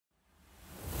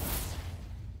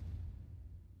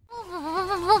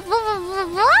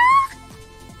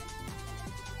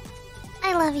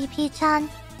P-chan.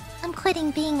 I'm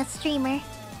quitting being a streamer.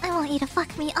 I want you to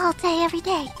fuck me all day, every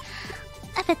day.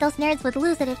 I bet those nerds would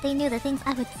lose it if they knew the things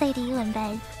I would say to you in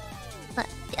bed. But,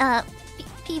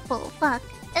 people, fuck.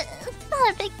 It's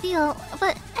not a big deal,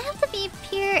 but I have to be a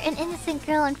pure and innocent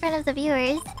girl in front of the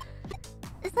viewers.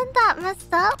 Isn't that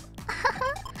messed up?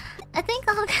 I think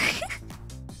I'll...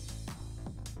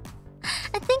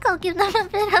 I think I'll give them a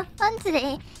bit of fun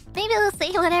today. Maybe they'll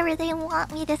say whatever they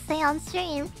want me to say on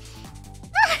stream.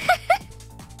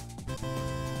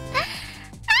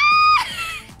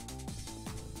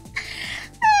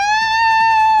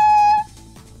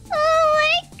 Oh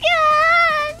my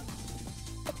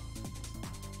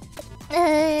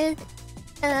god!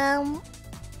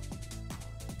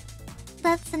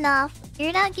 That's enough.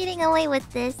 You're not getting away with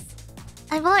this.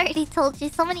 I've already told you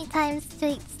so many times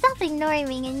to stop ignoring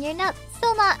me, and you're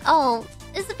still not. Oh,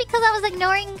 is it because I was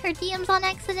ignoring her DMs on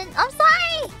accident? I'm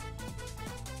sorry!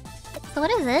 So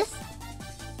what is this?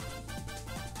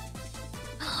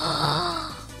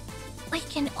 We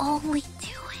can only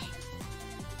do it.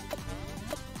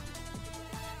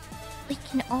 We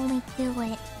can only do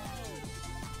it.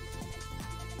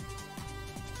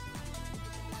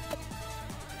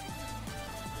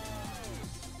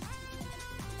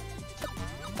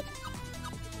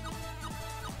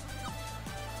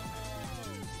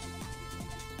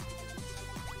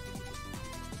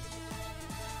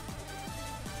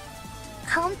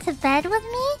 Come to bed with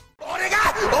me?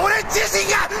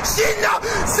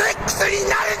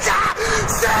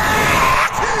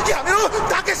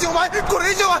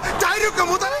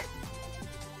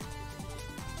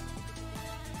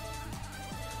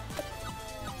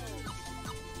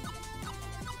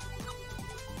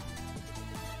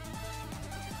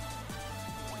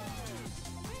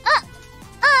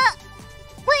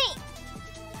 Wait.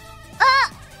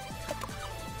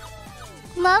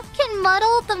 Love can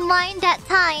muddle the mind at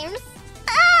times.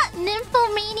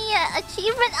 Nymphomania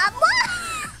achievement unlocked.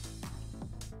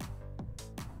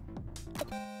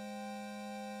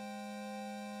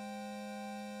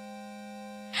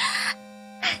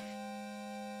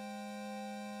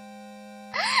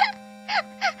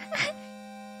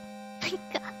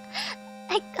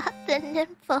 I got the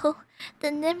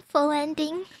nympho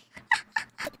ending.